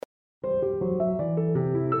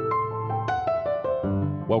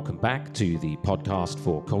Welcome back to the podcast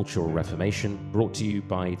for Cultural Reformation, brought to you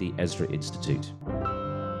by the Ezra Institute.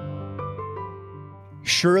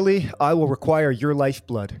 Surely I will require your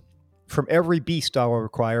lifeblood. From every beast I will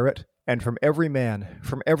require it, and from every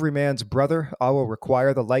man's brother I will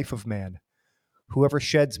require the life of man. Whoever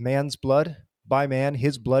sheds man's blood, by man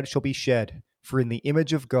his blood shall be shed, for in the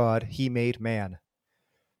image of God he made man.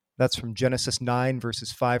 That's from Genesis 9,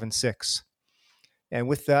 verses 5 and 6. And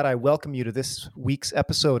with that, I welcome you to this week's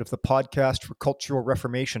episode of the podcast for Cultural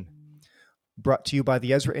Reformation, brought to you by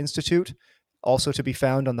the Ezra Institute, also to be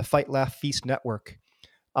found on the Fight, Laugh, Feast Network.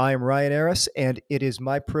 I am Ryan Aris, and it is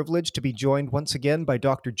my privilege to be joined once again by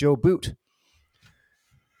Dr. Joe Boot.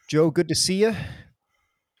 Joe, good to see you.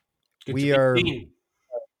 Good to be seen.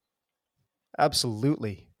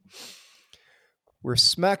 Absolutely. We're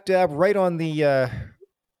smack dab right on the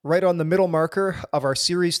middle marker of our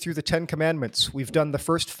series through the 10 Commandments. We've done the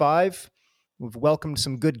first 5. We've welcomed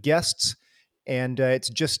some good guests, and it's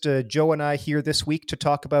just Joe and I here this week to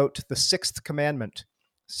talk about the 6th commandment.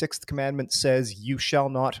 6th commandment says, "You shall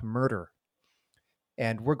not murder."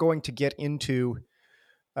 And we're going to get into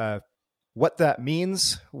what that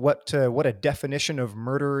means, what a definition of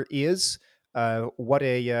murder is, what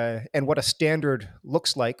a standard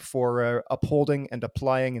looks like for upholding and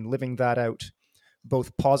applying and living that out,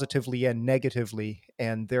 both positively and negatively.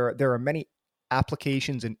 And there are many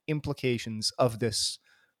applications and implications of this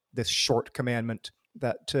short commandment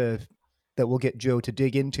that we'll get Joe to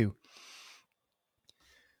dig into.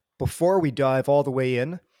 Before we dive all the way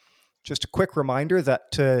in, just a quick reminder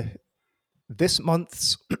that this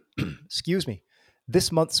month's book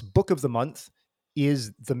of the month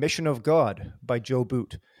is The Mission of God by Joe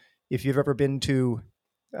Boot. If you've ever been to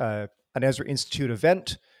an Ezra Institute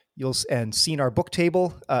event and seen our book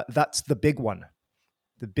table, that's the big one,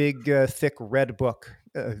 the big, thick red book,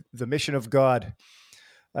 The Mission of God.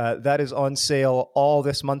 That is on sale all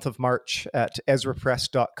this month of March at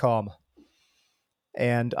ezrapress.com.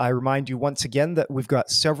 And I remind you once again that we've got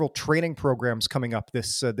several training programs coming up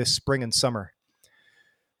this spring and summer.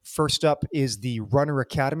 First up is the Runner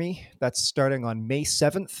Academy. That's starting on May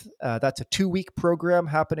 7th. That's a 2-week program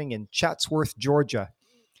happening in Chatsworth, Georgia.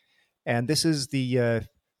 And this is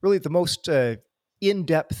really the most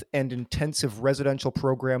in-depth and intensive residential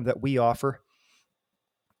program that we offer.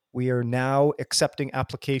 We are now accepting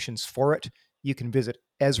applications for it. You can visit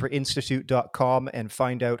EzraInstitute.com and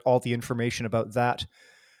find out all the information about that,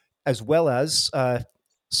 as well as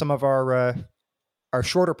some of our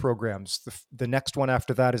shorter programs. The next one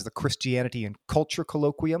after that is the Christianity and Culture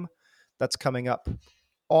Colloquium. That's coming up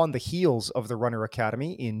on the heels of the Runner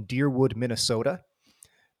Academy in Deerwood, Minnesota.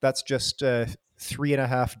 That's just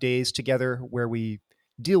 3.5 days together where we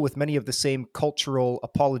deal with many of the same cultural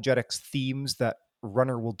apologetics themes that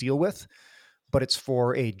Runner will deal with, but it's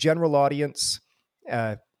for a general audience.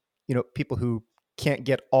 People who can't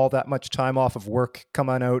get all that much time off of work, come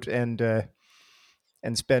on out and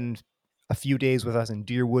spend a few days with us in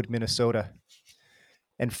Deerwood, Minnesota.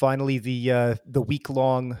 And finally, the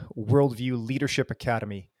week-long Worldview Leadership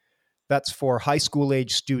Academy. That's for high school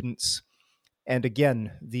age students. And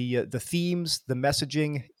again, the themes, the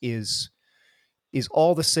messaging is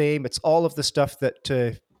all the same. It's all of the stuff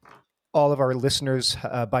that all of our listeners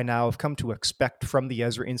by now have come to expect from the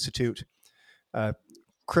Ezra Institute.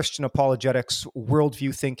 Christian apologetics,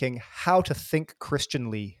 worldview thinking, how to think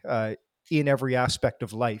Christianly in every aspect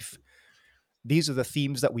of life. These are the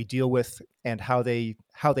themes that we deal with and how they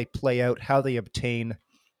play out, how they obtain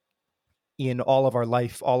in all of our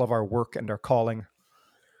life, all of our work and our calling.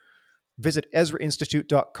 Visit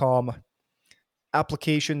EzraInstitute.com.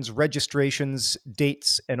 Applications, registrations,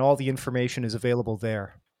 dates, and all the information is available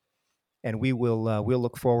there. And we'll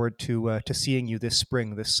look forward to seeing you this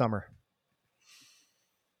spring, this summer.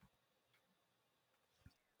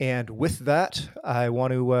 And with that, I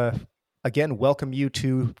want to again welcome you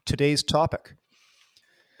to today's topic.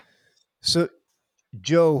 So,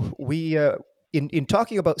 Joe, we in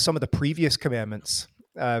talking about some of the previous commandments,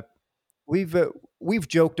 we've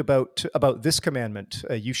joked about this commandment,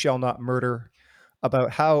 "You shall not murder,"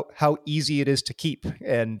 about how easy it is to keep,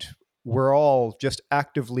 and we're all just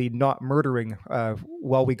actively not murdering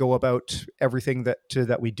while we go about everything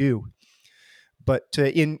that we do. But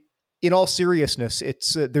in all seriousness,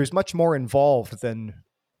 it's there's much more involved than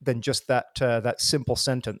just that simple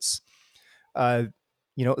sentence. We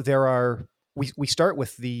start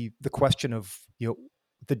with the question of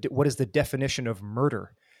what is the definition of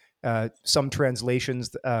murder? Some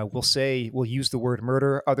translations will use the word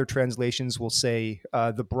murder. Other translations will say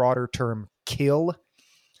the broader term kill.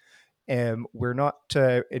 We're not.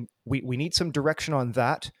 We need some direction on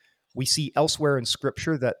that. We see elsewhere in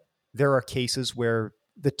Scripture that there are cases where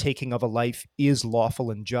the taking of a life is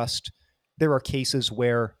lawful and just. There are cases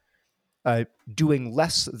where doing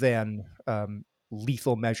less than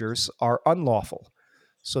lethal measures are unlawful.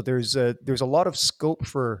 So there's a lot of scope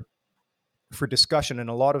for discussion and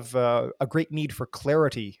a great need for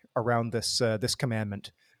clarity around this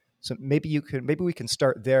commandment. So maybe we can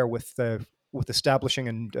start there with establishing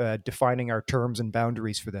and defining our terms and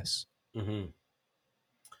boundaries for this. Mm-hmm.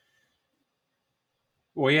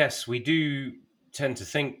 Well, yes, we do tend to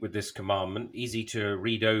think with this commandment, easy to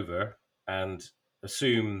read over and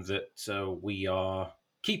assume that we are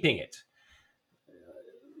keeping it.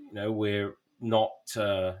 We're not,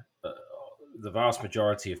 the vast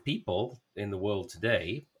majority of people in the world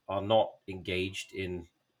today are not engaged in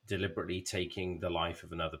deliberately taking the life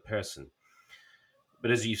of another person.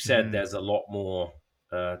 But as you said, there's a lot more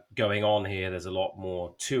going on here. There's a lot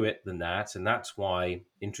more to it than that. And that's why,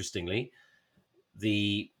 interestingly,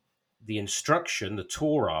 the instruction, the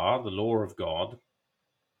Torah, the law of God,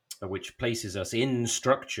 which places us in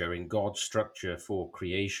structure, in God's structure for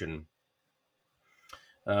creation,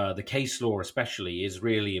 the case law especially is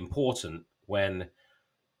really important when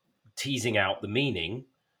teasing out the meaning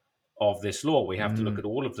of this law. We have to look at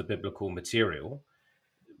all of the biblical material,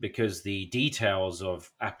 because the details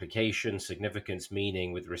of application, significance,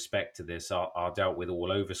 meaning with respect to this are dealt with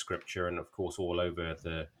all over Scripture, and of course all over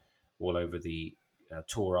the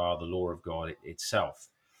Torah, the law of God itself.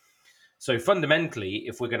 So fundamentally,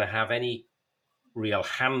 if we're going to have any real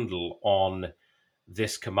handle on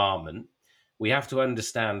this commandment, we have to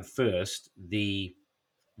understand first the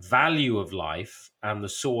value of life and the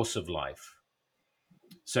source of life.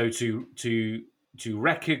 So to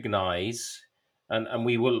recognize, and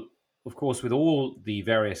we will, of course, with all the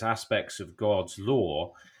various aspects of God's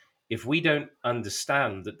law, if we don't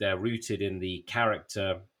understand that they're rooted in the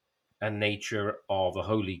character and nature of a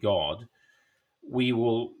holy God, we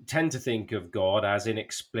will tend to think of God as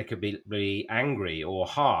inexplicably angry or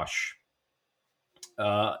harsh,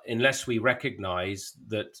 unless we recognize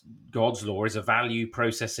that God's law is a value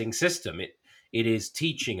processing system. It is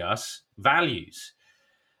teaching us values.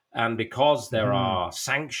 And because there are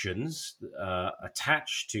sanctions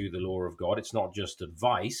attached to the law of God, it's not just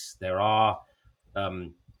advice. There are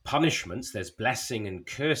punishments. There's blessing and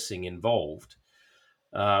cursing involved.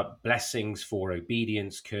 Blessings for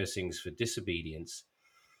obedience, cursings for disobedience.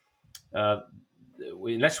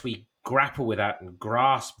 Unless we grapple with that and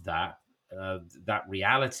grasp that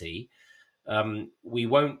reality, we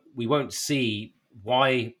won't see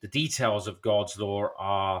why the details of God's law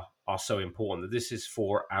are so important, that this is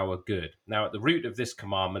for our good. Now, at the root of this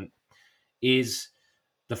commandment is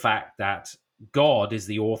the fact that God is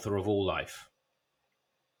the author of all life.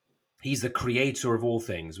 He's the creator of all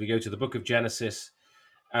things. We go to the book of Genesis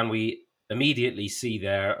and we immediately see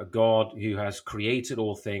there a God who has created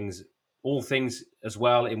all things as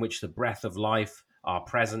well, in which the breath of life are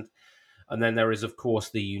present. And then there is, of course,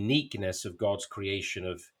 the uniqueness of God's creation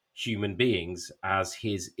of human beings as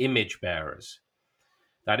his image bearers.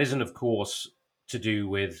 That isn't, of course, to do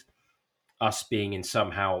with us being in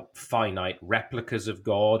somehow finite replicas of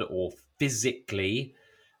God or physically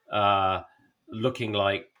looking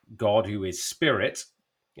like God, who is spirit.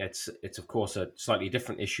 It's of course a slightly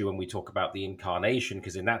different issue when we talk about the incarnation,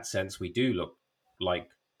 because in that sense we do look like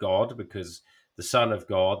God, because the Son of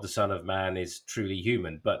God, the Son of Man, is truly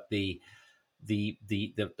human. But the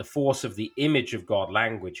force of the image of God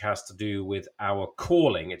language has to do with our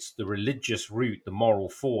calling. It's the religious root, the moral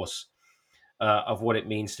force of what it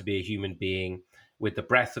means to be a human being with the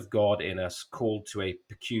breath of God in us, called to a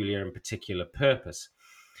peculiar and particular purpose.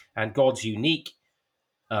 And God's unique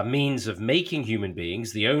means of making human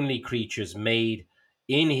beings, the only creatures made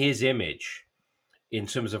in his image in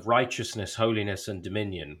terms of righteousness, holiness, and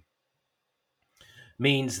dominion,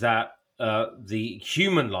 means that the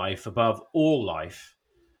human life above all life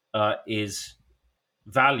is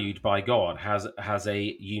valued by God, has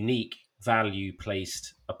a unique value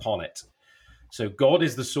placed upon it. So God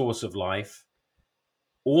is the source of life.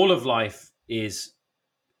 All of life is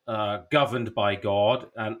governed by God,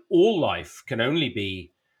 and all life can only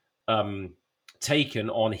be taken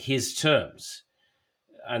on his terms.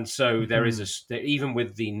 And so there is even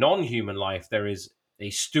with the non-human life, there is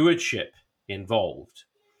a stewardship involved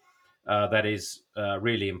that is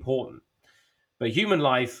really important. But human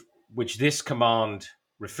life, which this command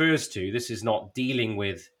refers to, this is not dealing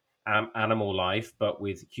with animal life, but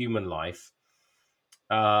with human life,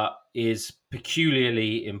 is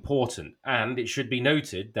peculiarly important. And it should be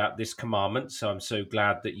noted that this commandment, so I'm so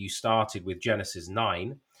glad that you started with Genesis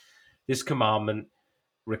 9, this commandment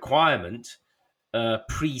requirement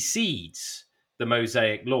precedes the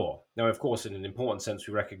Mosaic law. Now, of course, in an important sense,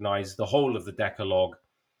 we recognize the whole of the Decalogue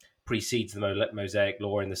precedes the Mosaic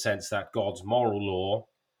law in the sense that God's moral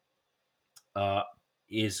law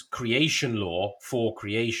is creation law for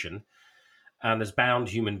creation and has bound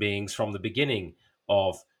human beings from the beginning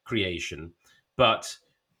of creation. But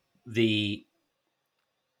the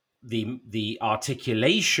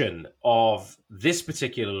articulation of this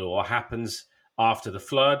particular law happens after the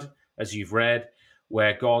flood, as you've read,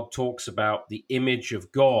 where God talks about the image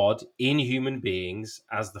of God in human beings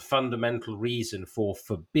as the fundamental reason for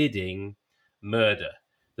forbidding murder,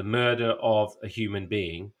 the murder of a human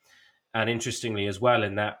being. And interestingly, as well,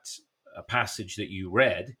 in that passage that you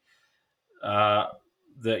read, that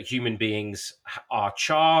human beings are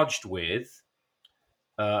charged with,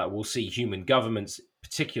 we'll see human governments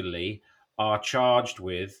particularly, are charged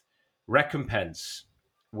with recompense,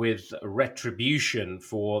 with retribution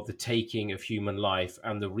for the taking of human life.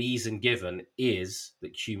 And the reason given is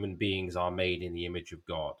that human beings are made in the image of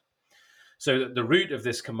God. So the root of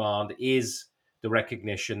this command is the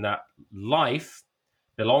recognition that life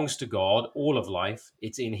belongs to God, all of life.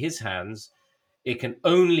 It's in his hands. It can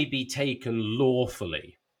only be taken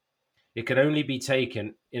lawfully. It can only be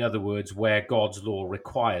taken, in other words, where God's law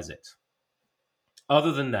requires it.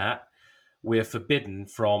 Other than that, we're forbidden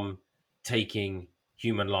from taking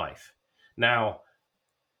human life. Now,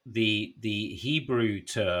 the Hebrew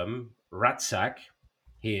term ratzak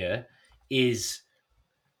here is,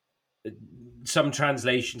 some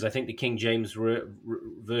translations, I think the King James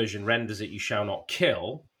version renders it, you shall not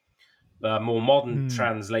kill. More modern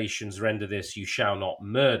translations render this, you shall not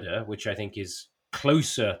murder, which I think is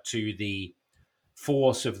closer to the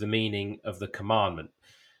force of the meaning of the commandment.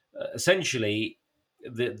 Essentially,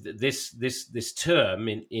 this term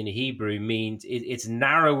in Hebrew means it's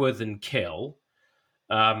narrower than kill,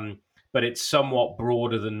 but it's somewhat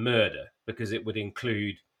broader than murder, because it would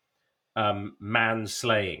include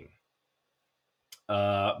manslaying,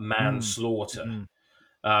 manslaughter,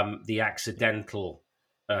 the accidental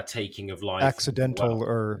taking of life, accidental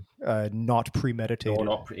or not premeditated, or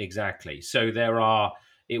not exactly. So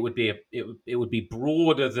it would be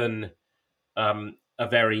broader than a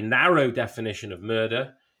very narrow definition of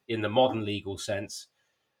murder in the modern legal sense,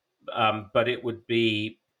 but it would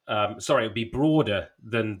be it would be broader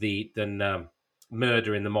than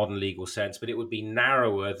murder in the modern legal sense, but it would be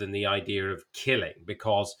narrower than the idea of killing,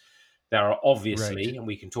 because there are obviously, right, and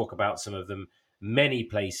we can talk about some of them, many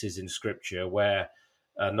places in Scripture where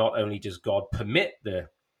not only does God permit the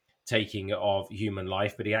taking of human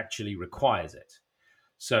life, but he actually requires it.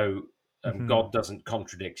 So God doesn't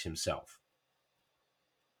contradict himself.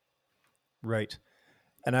 Right.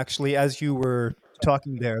 And actually, as you were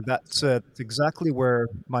talking there, that's exactly where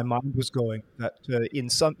my mind was going. That in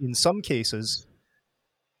some cases,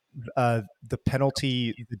 the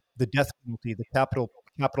penalty, the death penalty, the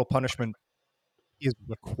capital punishment is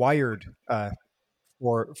required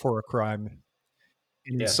for a crime,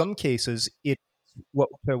 and in Yes. some cases, it's what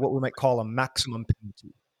we might call a maximum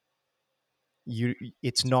penalty.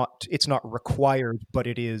 It's not required, but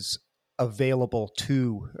it is available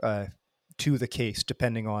to the case,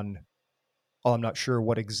 depending on. Well, I'm not sure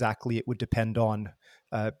what exactly it would depend on.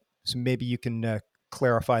 So maybe you can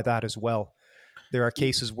clarify that as well. There are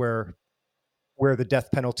cases where the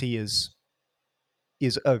death penalty is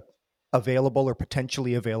available or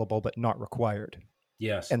potentially available, but not required.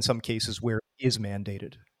 Yes. And some cases where it is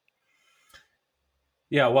mandated.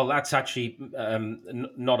 Yeah, well, that's actually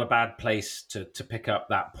not a bad place to pick up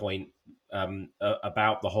that point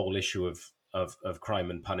about the whole issue of crime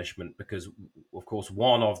and punishment, because, of course,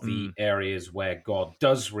 one of the areas where God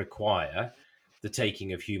does require the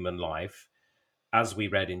taking of human life, as we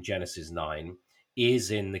read in Genesis 9, is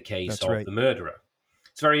in the case That's of right. the murderer.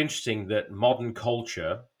 It's very interesting that modern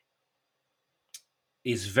culture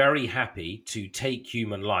is very happy to take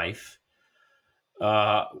human life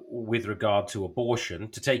with regard to abortion,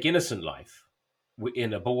 to take innocent life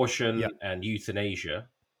in abortion and euthanasia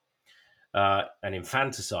and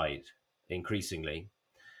infanticide increasingly.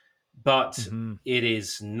 But it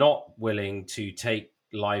is not willing to take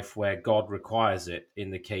life where God requires it in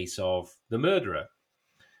the case of the murderer.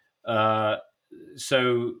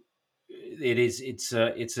 So it's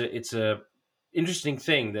a interesting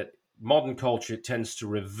thing that modern culture tends to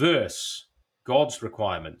reverse God's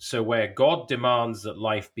requirement. So where God demands that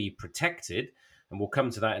life be protected, and we'll come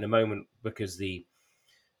to that in a moment, because the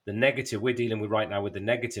negative, we're dealing with right now with the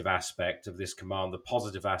negative aspect of this command. The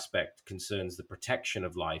positive aspect concerns the protection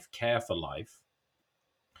of life, care for life.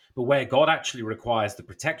 But where God actually requires the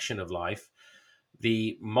protection of life,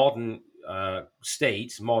 the modern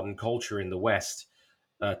state, modern culture in the West,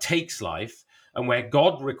 takes life, and where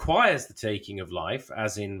God requires the taking of life,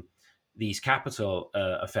 as in these capital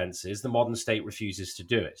offenses, the modern state refuses to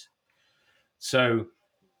do it. So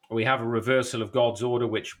we have a reversal of God's order,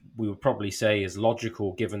 which we would probably say is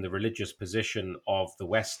logical given the religious position of the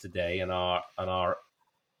West today and our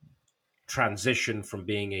transition from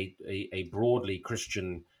being a broadly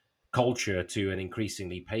Christian culture to an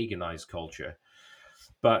increasingly paganized culture.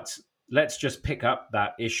 But let's just pick up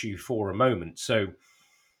that issue for a moment. So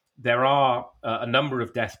there are a number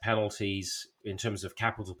of death penalties in terms of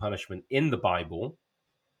capital punishment in the Bible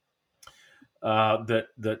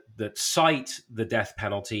that cite the death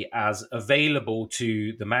penalty as available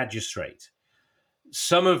to the magistrate.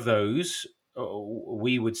 Some of those,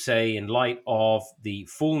 we would say, in light of the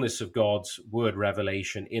fullness of God's word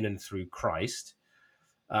revelation in and through Christ,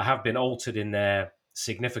 have been altered in their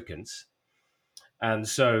significance. And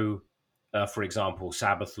so, for example,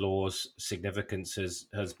 Sabbath law's significance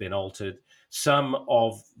has been altered. Some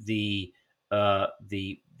of the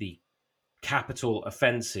capital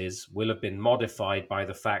offenses will have been modified by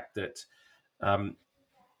the fact that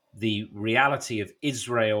the reality of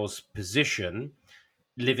Israel's position,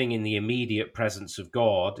 living in the immediate presence of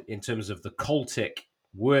God, in terms of the cultic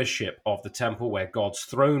worship of the temple, where God's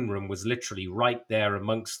throne room was literally right there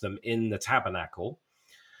amongst them in the tabernacle.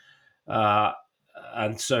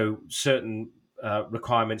 And so certain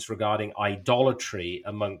requirements regarding idolatry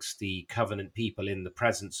amongst the covenant people in the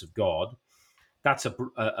presence of God. That's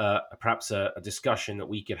perhaps a discussion that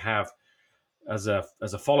we could have as a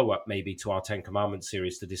follow-up maybe to our Ten Commandments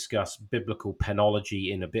series, to discuss biblical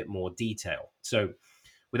penology in a bit more detail. So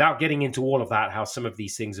without getting into all of that, how some of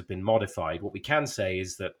these things have been modified, what we can say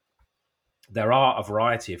is that there are a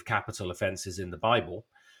variety of capital offenses in the Bible,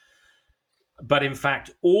 but in fact,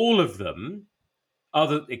 all of them,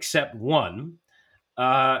 except one,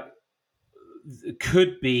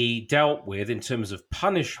 could be dealt with in terms of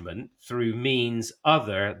punishment through means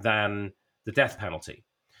other than the death penalty.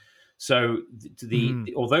 So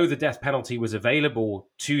although the death penalty was available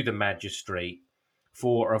to the magistrate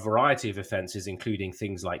for a variety of offenses, including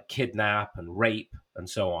things like kidnap and rape and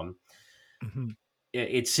so on,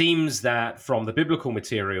 it seems that from the biblical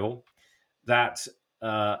material that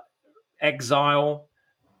exile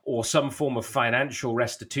or some form of financial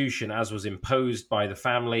restitution, as was imposed by the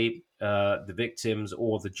family, the victims,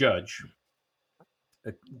 or the judge,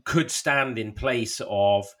 could stand in place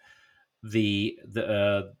of the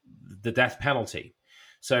death penalty.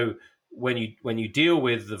 So when you deal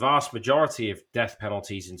with the vast majority of death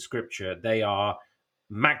penalties in Scripture, they are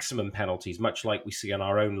maximum penalties, much like we see in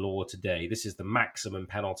our own law today. This is the maximum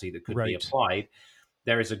penalty that could be applied.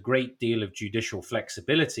 There is a great deal of judicial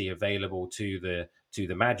flexibility available to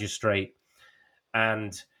the magistrate,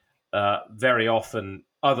 and very often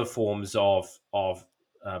other forms of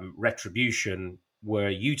retribution were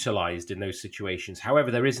utilized in those situations.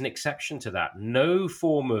 However, there is an exception to that. No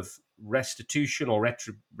form of restitution or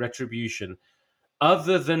retribution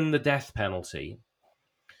other than the death penalty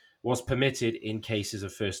was permitted in cases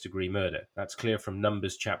of first-degree murder. That's clear from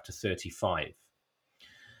Numbers chapter 35.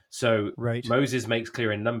 So Moses makes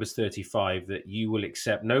clear in Numbers 35 that you will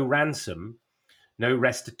accept no ransom, no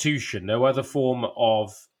restitution, no other form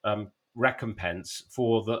of recompense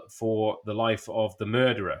for the life of the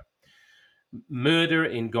murderer. Murder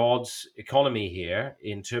in God's economy here,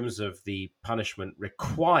 in terms of the punishment,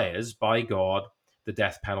 requires by God the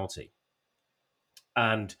death penalty.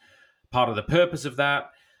 And part of the purpose of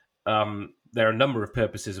that, there are a number of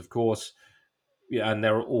purposes, of course, and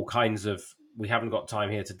there are all kinds of, we haven't got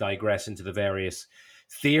time here to digress into the various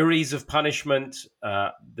theories of punishment.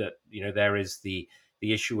 That there is the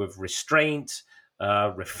issue of restraint,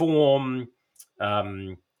 reform,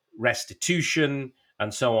 restitution,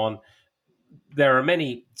 and so on. There are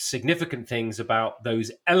many significant things about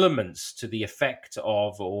those elements to the effect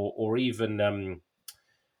of, or even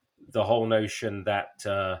the whole notion that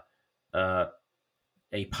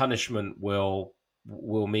a punishment will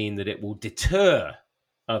mean that it will deter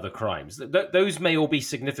other crimes. Those may all be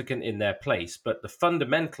significant in their place, but the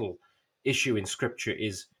fundamental issue in Scripture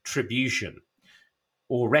is tribution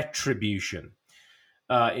or retribution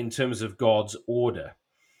in terms of God's order.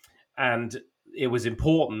 And it was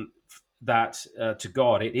important that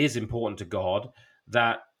it is important to God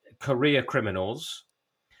that career criminals,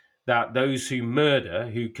 that those who murder,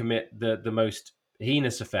 who commit the most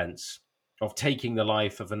heinous offense of taking the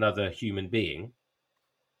life of another human being,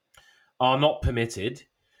 are not permitted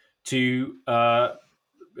to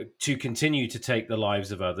continue to take the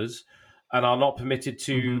lives of others, and are not permitted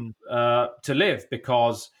to live,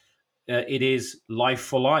 because it is life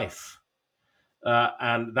for life.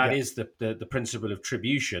 And that Yeah. is the principle of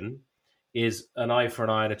tribution, is an eye for an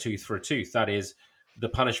eye and a tooth for a tooth. That is, the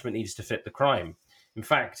punishment needs to fit the crime. In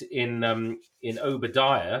fact, in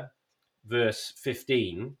Obadiah, verse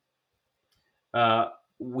 15,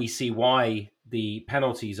 we see why the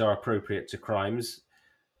penalties are appropriate to crimes.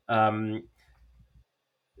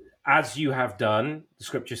 As you have done, the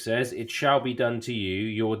scripture says, it shall be done to you.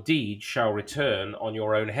 Your deed shall return on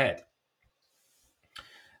your own head.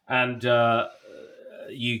 And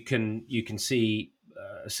you can see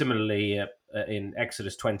similarly in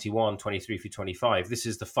Exodus 21, 23 through 25. This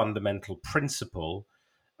is the fundamental principle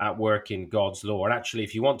at work in God's law. And actually,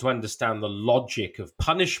 if you want to understand the logic of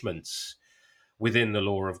punishments within the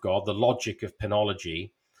law of God, the logic of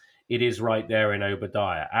penology, it is right there in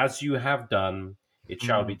Obadiah. As you have done, it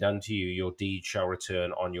shall be done to you. Your deed shall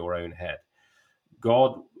return on your own head.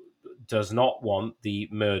 God does not want the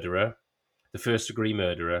murderer, the first degree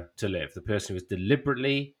murderer, to live. The person who has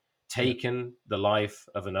deliberately taken the life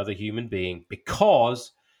of another human being,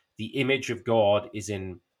 because the image of God is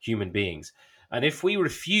in human beings. And if we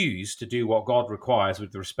refuse to do what God requires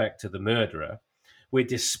with respect to the murderer, we're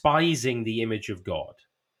despising the image of God,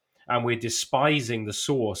 and we're despising the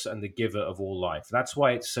source and the giver of all life. That's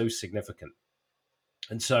why it's so significant.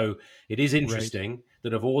 And so it is interesting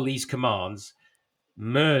that of all these commands,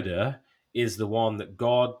 murder is the one that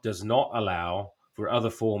God does not allow for other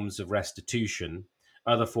forms of restitution,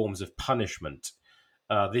 other forms of punishment.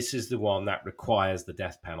 This is the one that requires the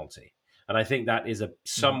death penalty. And I think that is a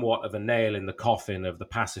somewhat of a nail in the coffin of the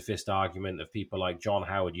pacifist argument of people like John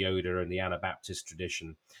Howard Yoder and the Anabaptist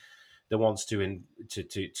tradition that wants to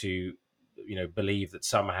believe that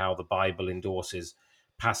somehow the Bible endorses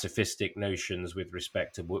pacifistic notions with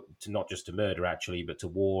respect to not just to murder, actually, but to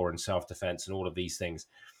war and self-defense and all of these things.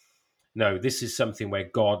 No, this is something where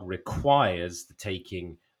God requires the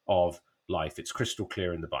taking of life. It's crystal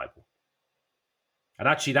clear in the Bible. And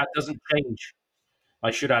actually, that doesn't change.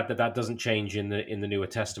 I should add that doesn't change in the Newer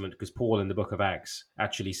Testament, because Paul in the book of Acts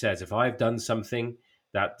actually says, if I've done something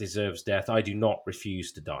that deserves death, I do not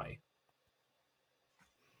refuse to die.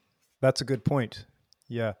 That's a good point.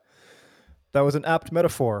 Yeah. That was an apt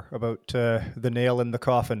metaphor about the nail in the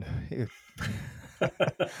coffin.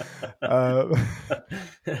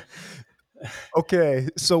 Okay,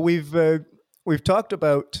 so we've talked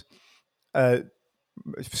about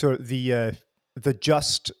sort of the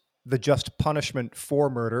just punishment for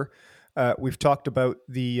murder. We've talked about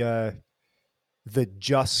the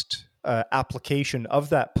just application of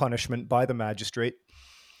that punishment by the magistrate.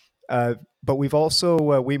 But we've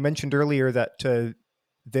also we mentioned earlier that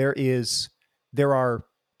there are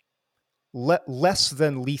less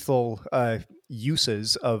than lethal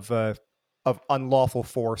uses of unlawful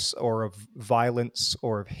force, or of violence,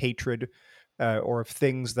 or of hatred, or of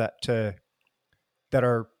things that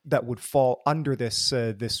would fall under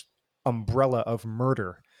this umbrella of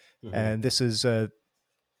murder. Mm-hmm. And this is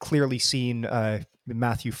clearly seen in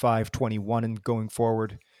Matthew 5:21 and going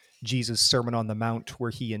forward. Jesus' Sermon on the Mount,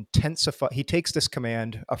 where he takes this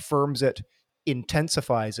command, affirms it,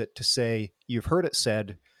 intensifies it to say, you've heard it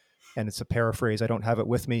said, and it's a paraphrase, I don't have it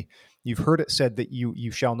with me, you've heard it said that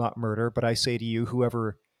you shall not murder, but I say to you,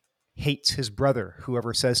 whoever hates his brother,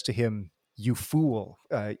 whoever says to him, you fool,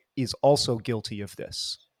 is also guilty of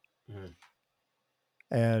this. Mm.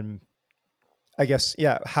 And I guess,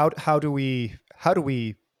 yeah, how do we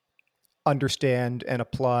understand and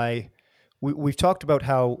apply? We've talked about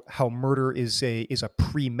how murder is a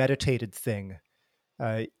premeditated thing.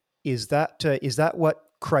 Is that what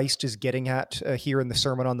Christ is getting at here in the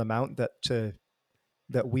Sermon on the Mount?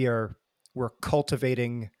 That we're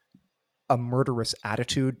cultivating a murderous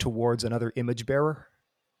attitude towards another image bearer?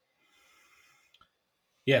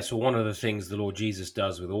 Yes, well, one of the things the Lord Jesus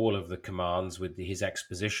does with all of the commands, with his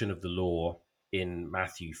exposition of the law in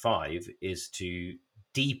Matthew 5, is to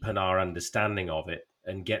deepen our understanding of it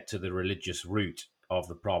and get to the religious root of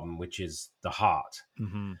the problem, which is the heart.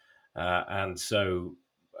 Mm-hmm. And so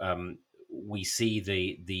we see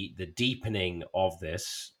the deepening of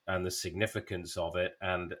this and the significance of it,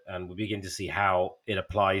 and we begin to see how it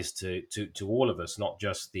applies to all of us, not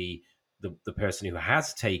just the person who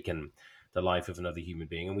has taken the life of another human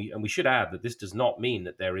being. And we should add that this does not mean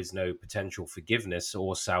that there is no potential forgiveness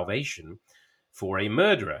or salvation for a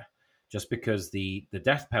murderer, just because the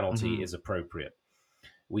death penalty mm-hmm. is appropriate.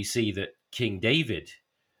 We see that King David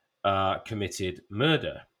committed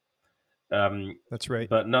murder. That's right.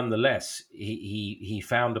 But nonetheless, he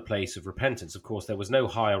found a place of repentance. Of course, there was no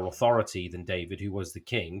higher authority than David, who was the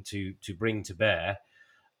king, to bring to bear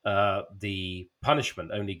the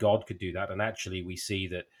punishment. Only God could do that. And actually, we see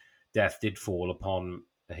that death did fall upon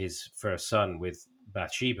his first son with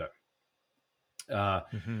Bathsheba.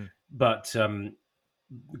 Mm-hmm. But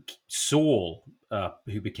Saul,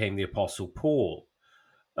 who became the Apostle Paul,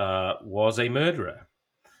 was a murderer,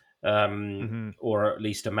 Mm-hmm. or at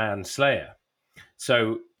least a manslayer.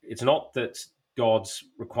 So it's not that God's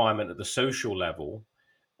requirement at the social level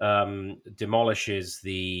demolishes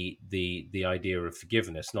the idea of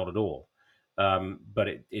forgiveness, not at all. But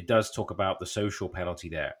it does talk about the social penalty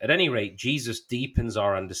there. At any rate, Jesus deepens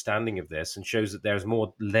our understanding of this and shows that there's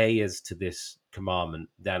more layers to this commandment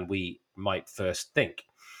than we might first think.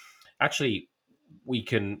 Actually, we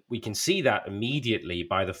can see that immediately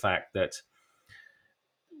by the fact that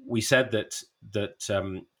we said that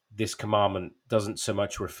this commandment doesn't so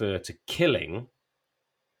much refer to killing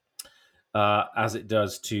as it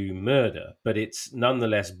does to murder, but it's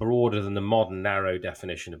nonetheless broader than the modern narrow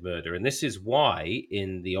definition of murder. And this is why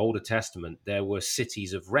in the Older Testament there were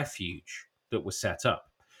cities of refuge that were set up,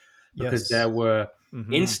 because Yes. there were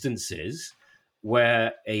Mm-hmm. instances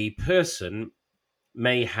where a person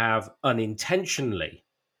may have unintentionally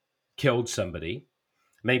killed somebody.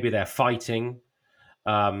 Maybe they're fighting,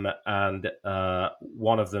 and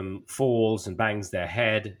one of them falls and bangs their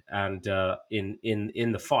head, and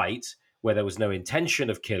in the fight, where there was no intention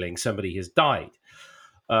of killing, somebody has died.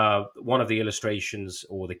 One of the illustrations,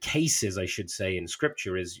 or the cases, I should say, in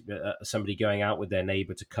Scripture is somebody going out with their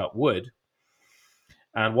neighbor to cut wood,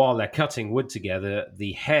 and while they're cutting wood together,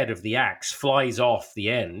 the head of the axe flies off the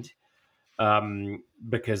end,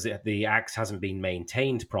 because the axe hasn't been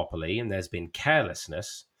maintained properly and there's been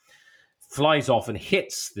carelessness, flies off and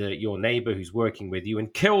hits your neighbor who's working with you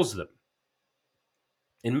and kills them.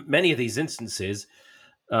 In many of these instances,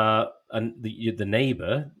 and the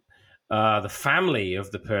neighbor, the family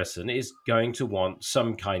of the person is going to want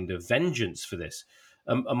some kind of vengeance for this.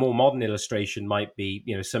 A more modern illustration might be,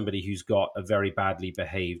 somebody who's got a very badly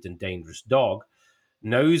behaved and dangerous dog,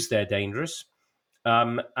 knows they're dangerous,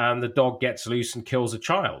 and the dog gets loose and kills a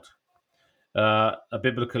child. A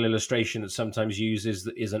biblical illustration that's sometimes used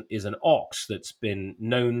is an ox that's been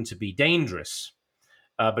known to be dangerous,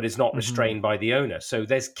 but is not restrained by the owner. So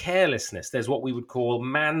there's carelessness. There's what we would call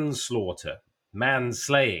manslaughter,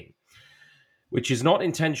 manslaying, which is not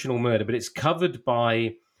intentional murder, but it's covered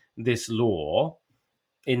by this law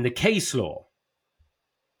in the case law.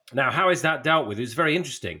 Now, how is that dealt with? It's very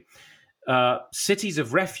interesting. Cities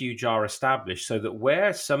of refuge are established so that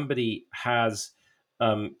where somebody has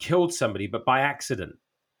killed somebody, but by accident,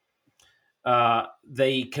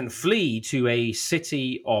 they can flee to a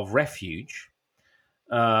city of refuge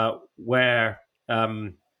where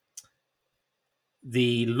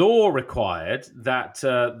the law required that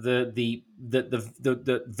the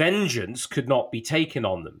vengeance could not be taken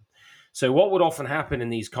on them. So what would often happen in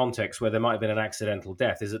these contexts where there might have been an accidental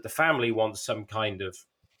death is that the family wants some kind of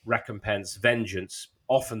recompense, vengeance,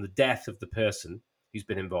 often the death of the person who's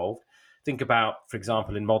been involved. Think about, for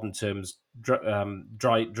example, in modern terms,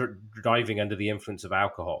 driving under the influence of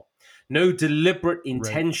alcohol. No deliberate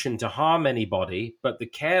intention to harm anybody, but the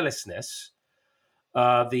carelessness,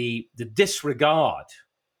 the disregard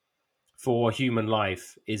for human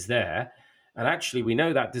life is there. And actually, we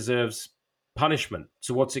know that deserves punishment.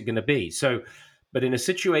 So what's it going to be? So, but in a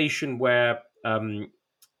situation where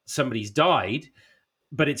somebody's died,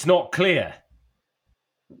 but it's not clear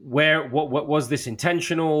what was this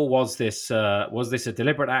intentional, was this a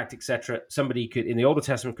deliberate act, etc. Somebody could, in the Older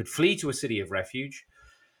Testament, could flee to a city of refuge,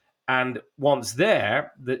 and once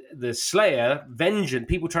there, the slayer,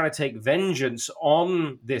 people trying to take vengeance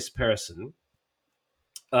on this person,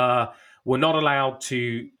 were not allowed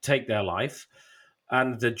to take their life,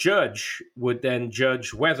 and the judge would then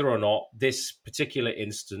judge whether or not this particular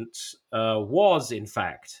instance was in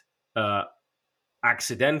fact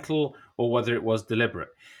accidental or whether it was deliberate.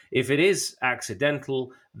 If it is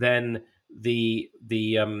accidental, then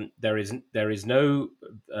there is no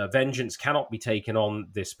vengeance cannot be taken on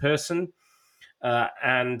this person,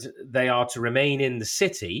 and they are to remain in the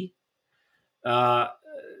city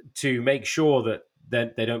to make sure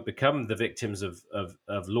that they don't become the victims of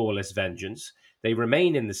lawless vengeance. They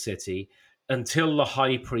remain in the city until the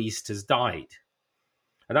high priest has died.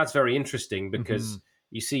 And that's very interesting because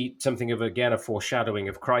you see something of, again, a foreshadowing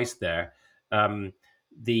of Christ there. There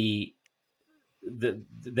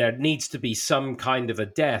needs to be some kind of a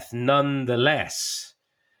death nonetheless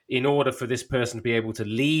in order for this person to be able to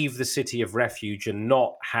leave the city of refuge and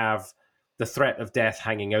not have the threat of death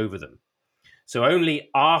hanging over them. So only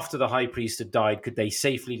after the high priest had died could they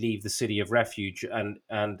safely leave the city of refuge and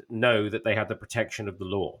know that they had the protection of the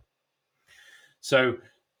law. So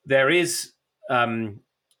there is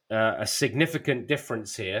a significant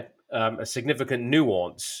difference here a significant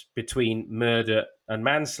nuance between murder and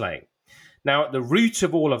manslaying. Now, at the root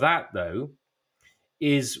of all of that, though,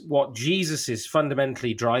 is what Jesus is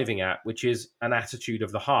fundamentally driving at, which is an attitude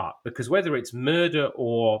of the heart. Because whether it's murder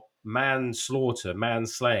or manslaughter,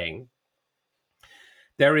 manslaying,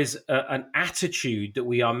 there is an attitude that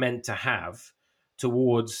we are meant to have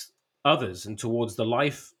towards others and towards the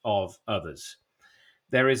life of others.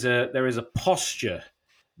 There is a posture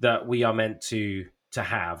that we are meant to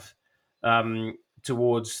have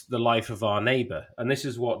towards the life of our neighbor, and this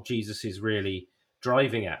is what Jesus is really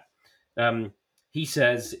driving at. He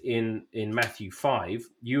says in Matthew 5,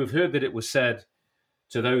 "You have heard that it was said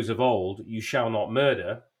to those of old, 'You shall not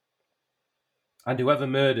murder,' and whoever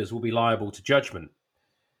murders will be liable to judgment.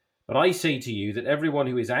 But I say to you that everyone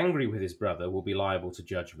who is angry with his brother will be liable to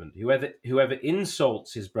judgment. Whoever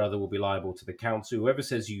insults his brother will be liable to the council. Whoever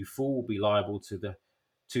says 'you fool' will be liable to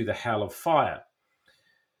the hell of fire.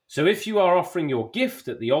 So if you are offering your gift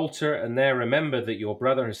at the altar and there remember that your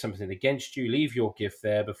brother has something against you, leave your gift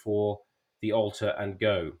there before the altar and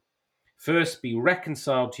go. First be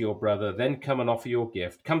reconciled to your brother, then come and offer your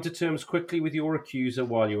gift. Come to terms quickly with your accuser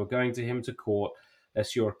while you are going to him to court,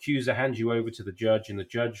 lest your accuser hand you over to the judge and the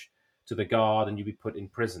judge to the guard and you be put in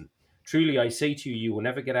prison. Truly, I say to you, you will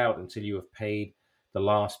never get out until you have paid the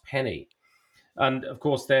last penny." And of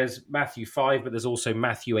course, there's Matthew 5, but there's also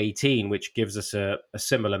Matthew 18, which gives us a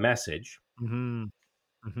similar message. Mm-hmm.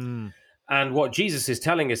 Mm-hmm. And what Jesus is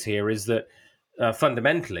telling us here is that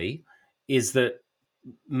fundamentally is that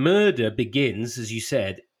murder begins, as you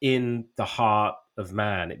said, in the heart of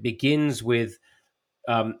man. It begins with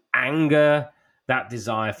anger, that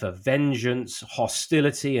desire for vengeance,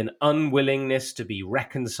 hostility, and unwillingness to be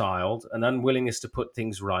reconciled, and unwillingness to put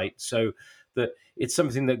things right, so that it's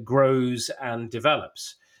something that grows and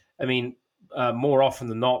develops. I mean, more often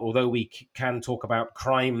than not, although we can talk about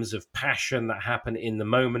crimes of passion that happen in the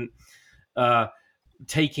moment,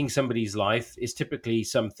 taking somebody's life is typically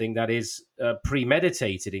something that is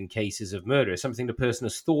premeditated in cases of murder. It's something the person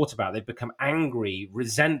has thought about. They've become angry,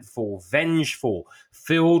 resentful, vengeful,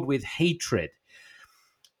 filled with hatred.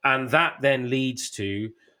 And that then leads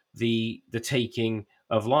to the taking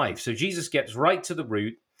of life. So Jesus gets right to the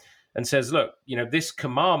root and says, look, this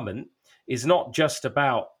commandment is not just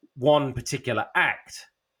about one particular act.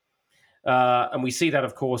 And we see that,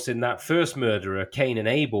 of course, in that first murderer, Cain and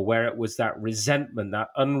Abel, where it was that resentment, that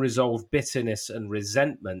unresolved bitterness and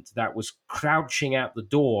resentment that was crouching out the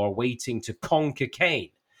door, waiting to conquer Cain.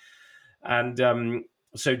 And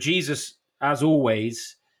so Jesus, as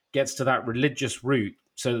always, gets to that religious root,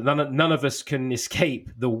 so that none of us can escape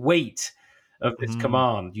the weight of this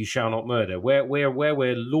command, "You shall not murder," where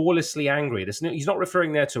we're lawlessly angry. He's not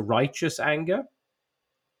referring there to righteous anger,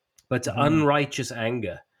 but to unrighteous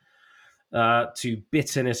anger. To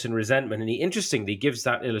bitterness and resentment. And he interestingly gives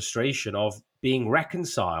that illustration of being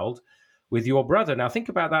reconciled with your brother. Now, think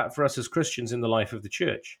about that for us as Christians in the life of the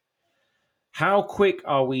church. How quick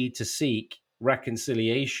are we to seek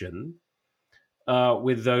reconciliation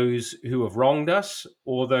with those who have wronged us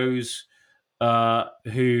or those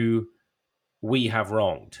who we have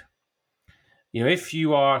wronged? If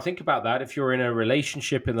you are, think about that, if you're in a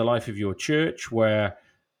relationship in the life of your church where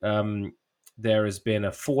there has been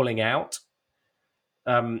a falling out,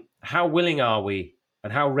 how willing are we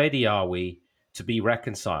and how ready are we to be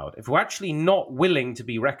reconciled? If we're actually not willing to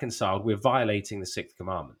be reconciled, we're violating the sixth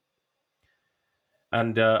commandment.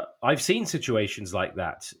 And I've seen situations like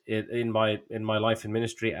that in my life in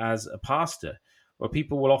ministry as a pastor, where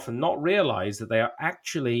people will often not realize that they are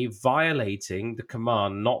actually violating the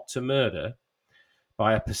command not to murder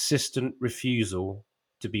by a persistent refusal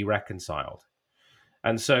to be reconciled.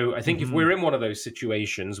 And so I think if we're in one of those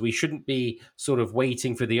situations, we shouldn't be sort of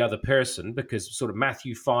waiting for the other person, because sort of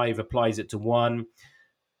Matthew 5 applies it to one.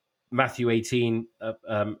 Matthew 18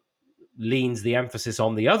 leans the emphasis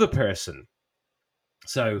on the other person.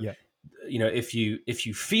 So, if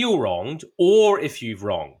you feel wronged or if you've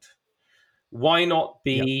wronged, why not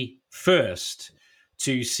be first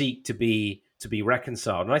to seek to be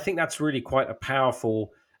reconciled? And I think that's really quite a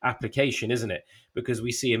powerful application, isn't it? Because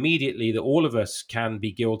we see immediately that all of us can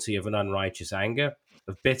be guilty of an unrighteous anger,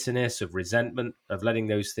 of bitterness, of resentment, of letting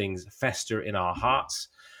those things fester in our hearts,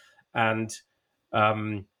 and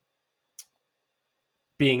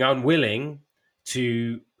being unwilling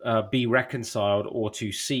to be reconciled or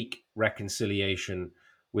to seek reconciliation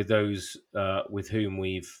with those with whom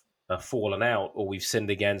we've fallen out or we've sinned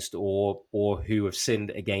against, or who have sinned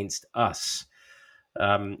against us.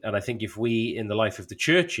 And I think if we in the life of the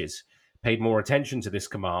churches paid more attention to this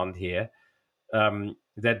command here,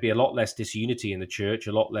 there'd be a lot less disunity in the church,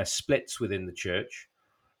 a lot less splits within the church,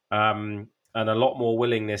 and a lot more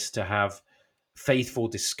willingness to have faithful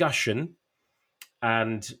discussion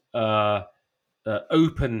and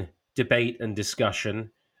open debate and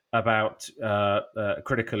discussion about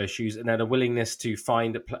critical issues, and then a willingness to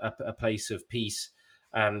find a place of peace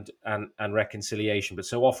and reconciliation. But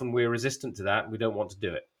so often we're resistant to that, and we don't want to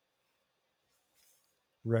do it.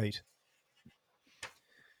 Right.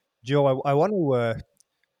 Joe, I want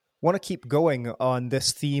to keep going on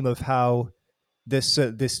this theme of how this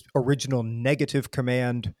original negative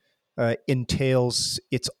command entails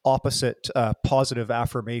its opposite, positive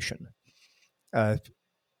affirmation.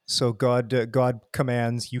 So God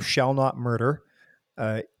commands, "You shall not murder."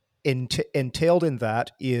 Entailed in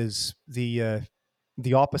that is the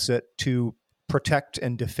opposite, to protect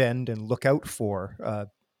and defend and look out for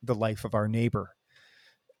the life of our neighbor.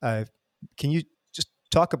 Can you just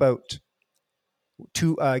talk about,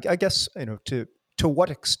 I guess, to what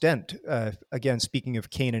extent, again, speaking of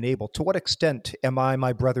Cain and Abel, to what extent am I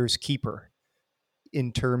my brother's keeper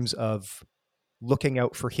in terms of looking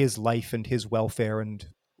out for his life and his welfare, and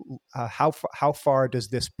how far does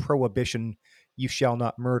this prohibition, "You shall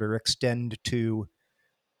not murder," extend to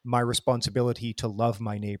my responsibility to love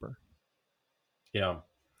my neighbor? Yeah.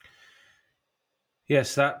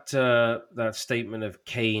 Yes, that statement of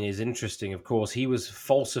Cain is interesting. Of course, he was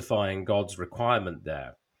falsifying God's requirement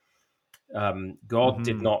there. God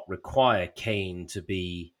did not require Cain to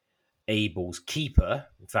be Abel's keeper.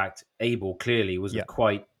 In fact, Abel clearly was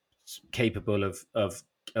quite capable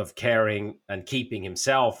of caring and keeping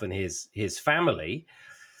himself and his family.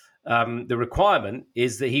 The requirement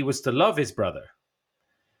is that he was to love his brother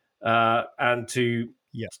and to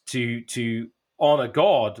honor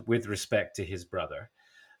God with respect to his brother.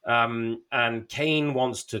 And Cain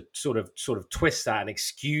wants to sort of twist that and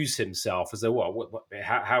excuse himself as though,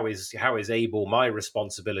 how is Abel my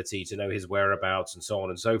responsibility to know his whereabouts, and so on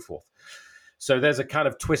and so forth. So there's a kind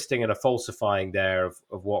of twisting and a falsifying there of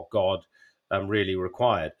what God really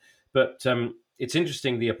required. But it's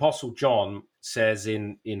interesting, the Apostle John says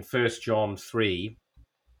in 1 John 3,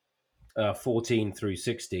 14 through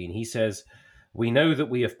 16, he says, "We know that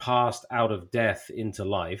we have passed out of death into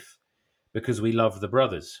life because we love the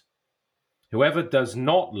brothers. Whoever does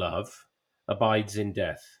not love abides in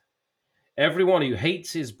death. Everyone who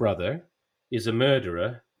hates his brother is a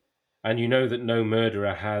murderer, and you know that no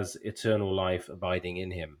murderer has eternal life abiding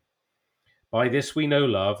in him. By this we know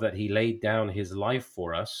love, that he laid down his life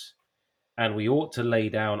for us, and we ought to lay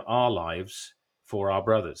down our lives for our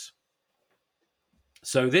brothers."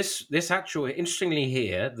 So this actually, interestingly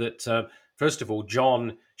here, that first of all,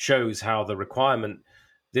 John shows how the requirement,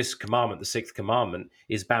 this commandment, the sixth commandment,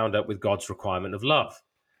 is bound up with God's requirement of love.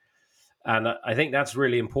 And I think that's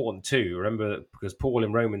really important too. Remember, because Paul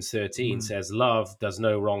in Romans 13 says, "Love does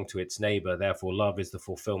no wrong to its neighbor, therefore love is the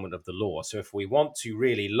fulfillment of the law." So if we want to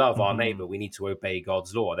really love our neighbor, we need to obey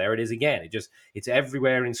God's law. There it is again. It's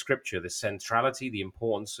everywhere in Scripture, the centrality, the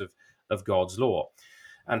importance of God's law.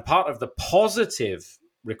 And part of the positive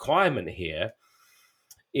requirement here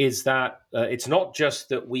is that it's not just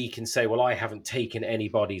that we can say, "Well, I haven't taken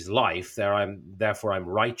anybody's life, therefore I'm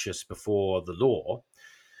righteous before the law."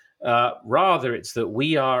 Rather, it's that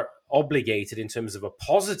we are obligated in terms of a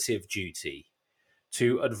positive duty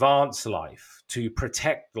to advance life, to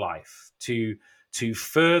protect life, to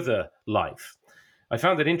further life. I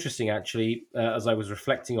found it interesting, actually, as I was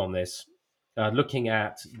reflecting on this, looking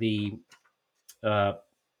at the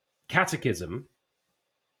Catechism,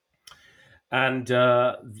 and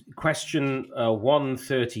question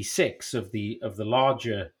 136 of the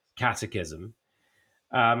larger Catechism,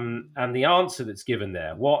 and the answer that's given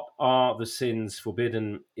there: what are the sins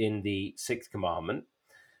forbidden in the sixth commandment?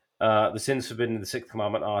 The sins forbidden in the sixth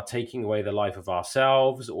commandment are taking away the life of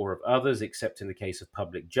ourselves or of others, except in the case of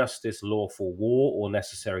public justice, lawful war, or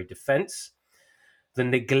necessary defense; the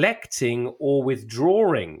neglecting or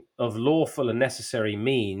withdrawing of lawful and necessary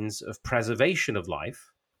means of preservation of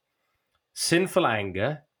life; sinful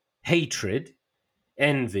anger, hatred,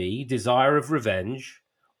 envy, desire of revenge,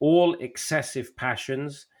 all excessive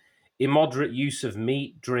passions, immoderate use of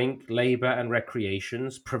meat, drink, labor, and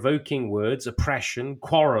recreations, provoking words, oppression,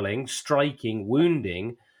 quarreling, striking,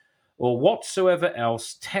 wounding, or whatsoever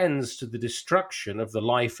else tends to the destruction of the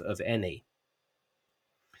life of any.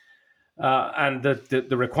 And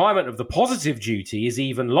the requirement of the positive duty is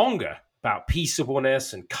even longer, about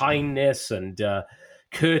peaceableness and kindness and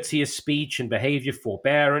courteous speech and behavior,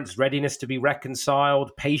 forbearance, readiness to be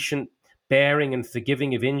reconciled, patient bearing and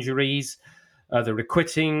forgiving of injuries, the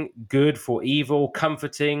requiting good for evil,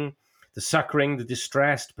 comforting, the succoring the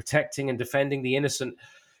distressed, protecting and defending the innocent.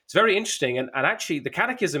 it's very interesting. And actually, the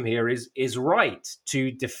Catechism here is right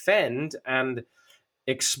to defend and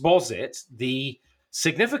exposit the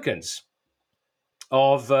significance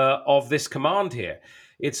of this command here.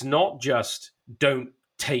 It's not just don't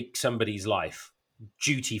take somebody's life,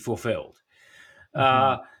 duty fulfilled.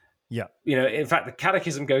 Yeah. In fact, the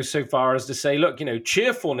Catechism goes so far as to say, look,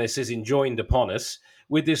 cheerfulness is enjoined upon us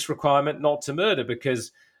with this requirement not to murder,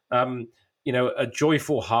 because a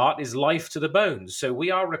joyful heart is life to the bones. So we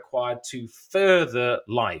are required to further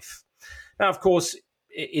life. Now, of course,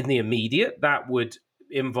 in the immediate, that would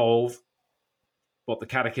involve what the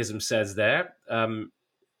Catechism says there,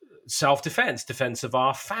 self-defense, defense of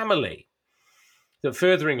our family. That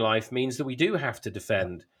furthering life means that we do have to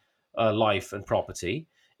defend life and property.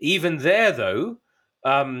 Even there, though,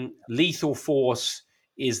 lethal force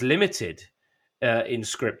is limited in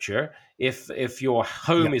Scripture. If your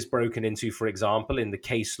home is broken into, for example, in the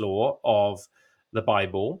case law of the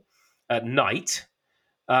Bible at night,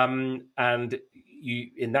 and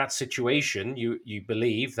you, in that situation, you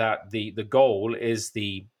believe that the goal is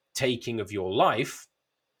the taking of your life,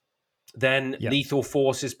 then lethal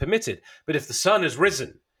force is permitted. But if the sun has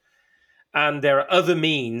risen and there are other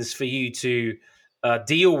means for you to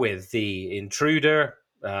deal with the intruder,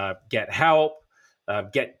 get help,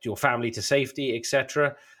 get your family to safety,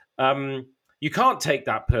 etc., you can't take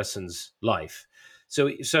that person's life.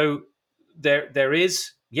 So there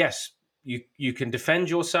is, yes, you can defend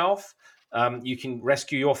yourself. You can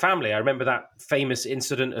rescue your family. I remember that famous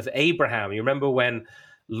incident of Abraham. You remember when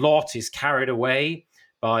Lot is carried away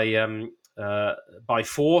by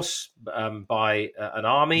force, by an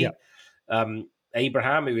army.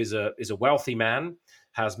 Abraham, who is a wealthy man,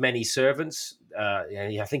 has many servants.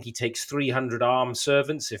 I think he takes 300 armed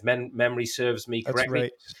servants, if memory serves me correctly. That's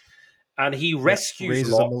right. And he rescues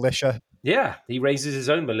raises Lot. a militia. Yeah, he raises his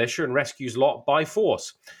own militia and rescues Lot by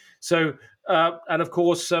force. So, and of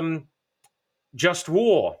course, just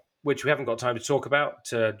war, which we haven't got time to talk about,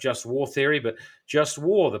 just war theory, but just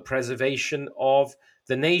war, the preservation of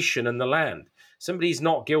the nation and the land. Somebody's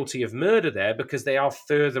not guilty of murder there because they are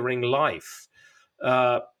furthering life,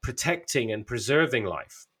 protecting and preserving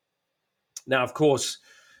life. Now, of course,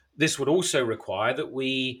 this would also require that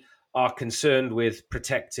we are concerned with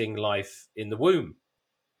protecting life in the womb,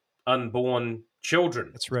 unborn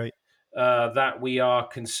children. That's right. That we are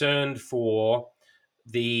concerned for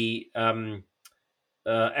the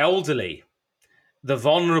elderly, the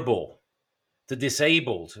vulnerable, the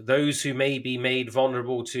disabled, those who may be made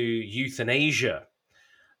vulnerable to euthanasia,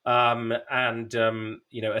 and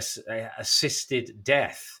assisted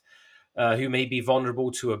death, who may be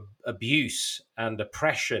vulnerable to abuse and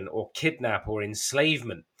oppression or kidnap or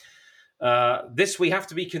enslavement. This we have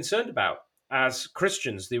to be concerned about as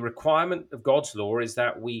Christians. The requirement of God's law is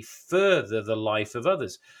that we further the life of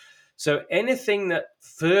others. So anything that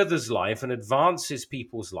furthers life and advances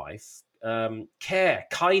people's life, care,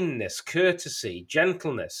 kindness, courtesy,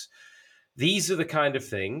 gentleness, these are the kind of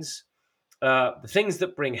things, the things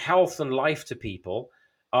that bring health and life to people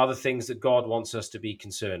are the things that God wants us to be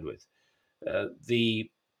concerned with. The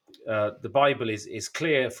Bible is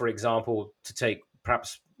clear, for example, to take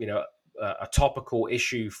perhaps a topical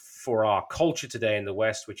issue for our culture today in the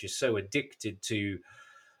West, which is so addicted to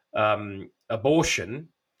abortion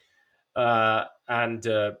and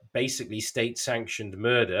basically state-sanctioned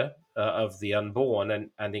murder of the unborn,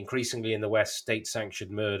 and increasingly in the West,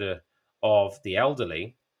 state-sanctioned murder of the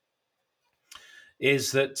elderly,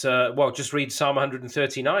 is that, just read Psalm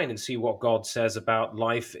 139 and see what God says about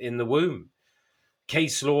life in the womb.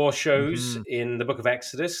 Case law shows in the book of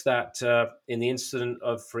Exodus that in the incident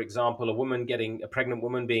of, for example, a pregnant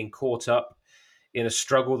woman being caught up in a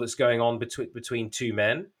struggle that's going on between two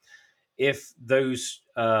men, if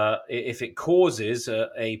it causes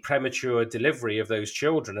a premature delivery of those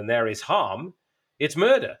children and there is harm, it's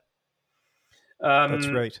murder. That's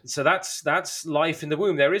right. So that's life in the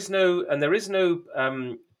womb. There is no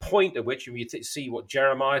point at which you see what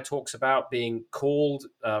Jeremiah talks about being called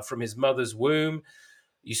from his mother's womb.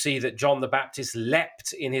 You see that John the Baptist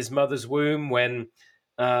leapt in his mother's womb when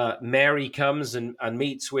Mary comes and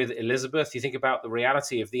meets with Elizabeth. You think about the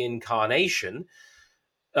reality of the incarnation.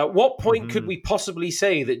 At what point could we possibly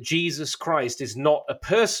say that Jesus Christ is not a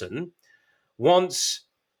person once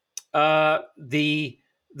the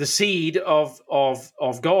seed of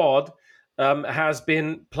God has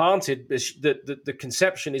been planted? The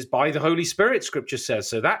conception is by the Holy Spirit, Scripture says.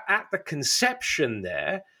 So that at the conception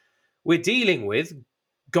there, we're dealing with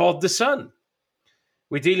God the Son.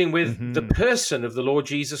 We're dealing with the person of the Lord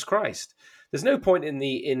Jesus Christ. There's no point in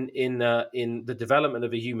the development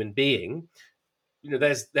of a human being.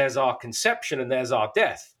 There's our conception and there's our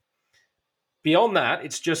death. beyond that,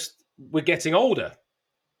 it's just we're getting older.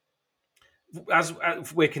 As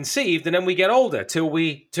we're conceived, and then we get older till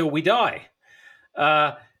we die.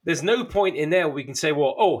 There's no point in there where we can say,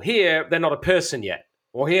 well, oh, here they're not a person yet,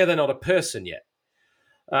 or here they're not a person yet.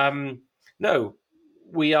 No,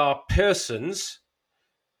 we are persons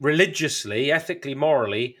religiously, ethically,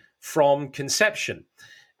 morally from conception.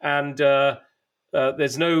 And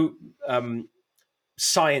there's no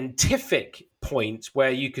scientific point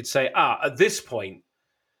where you could say, at this point,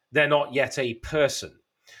 they're not yet a person.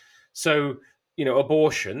 So,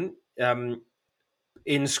 abortion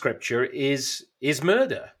in Scripture is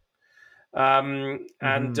murder. And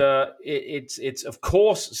it's of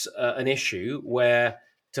course an issue where,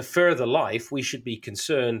 to further life, we should be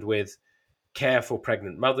concerned with care for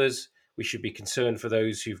pregnant mothers. We should be concerned for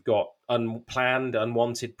those who've got unplanned,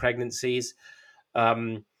 unwanted pregnancies.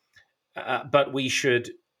 But we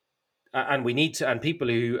should, and we need to, and people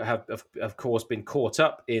who have, of course, been caught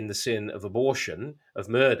up in the sin of abortion, of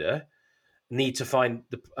murder, need to find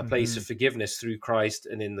a place of forgiveness through Christ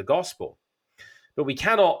and in the gospel. But we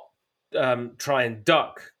cannot try and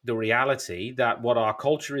duck the reality that what our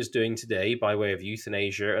culture is doing today by way of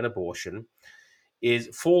euthanasia and abortion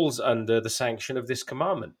falls under the sanction of this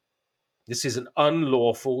commandment. This is an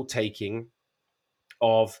unlawful taking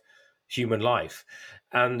of human life.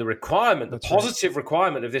 And the requirement, the positive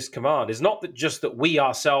requirement of this command is not that just that we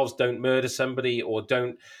ourselves don't murder somebody or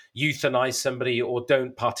don't euthanize somebody or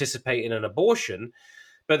don't participate in an abortion,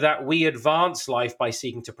 but that we advance life by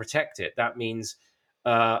seeking to protect it. That means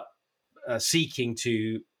seeking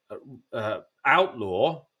to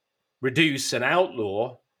reduce and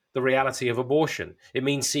outlaw the reality of abortion. It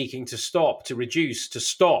means seeking to stop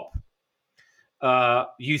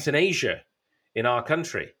euthanasia in our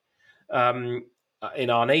country, in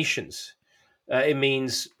our nations. It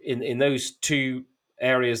means in those two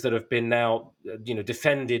areas that have been now,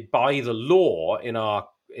 defended by the law in our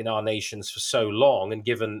nations for so long and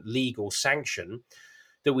given legal sanction,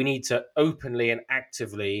 that we need to openly and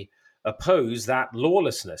actively oppose that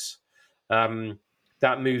lawlessness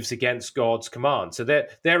that moves against God's command. So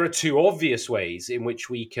there are two obvious ways in which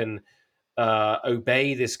we can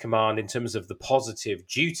obey this command in terms of the positive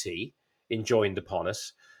duty enjoined upon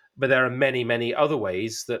us. But there are many, many other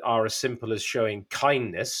ways that are as simple as showing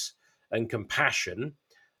kindness and compassion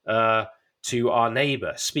to our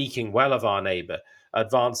neighbor, speaking well of our neighbor,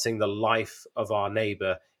 advancing the life of our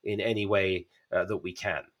neighbor in any way that we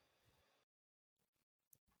can.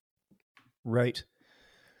 Right.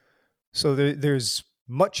 So there's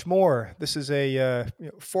much more. This is a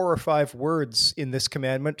 4 or 5 words in this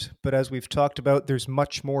commandment, but as we've talked about, there's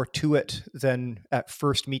much more to it than at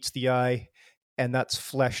first meets the eye, and that's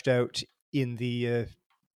fleshed out in the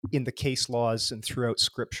case laws and throughout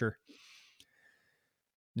Scripture.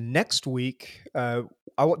 Next week, there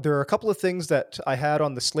are a couple of things that I had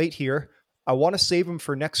on the slate here. I want to save them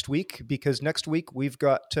for next week because next week we've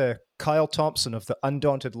got Kyle Thompson of the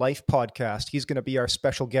Undaunted Life podcast. He's going to be our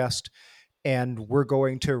special guest, and we're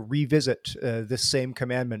going to revisit this same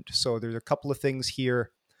commandment. So there's a couple of things here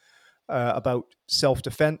about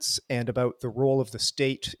self-defense and about the role of the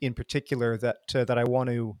state in particular that I want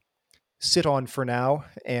to sit on for now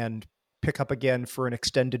and pick up again for an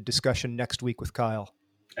extended discussion next week with Kyle.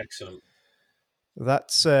 Excellent.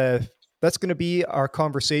 That's going to be our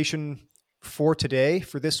conversation for today,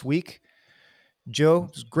 for this week. Joe,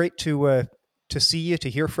 it's great to see you, to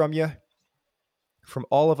hear from you. From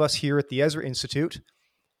all of us here at the Ezra Institute,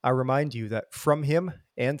 I remind you that from him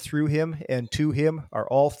and through him and to him are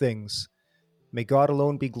all things. May God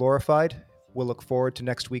alone be glorified. We'll look forward to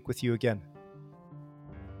next week with you again.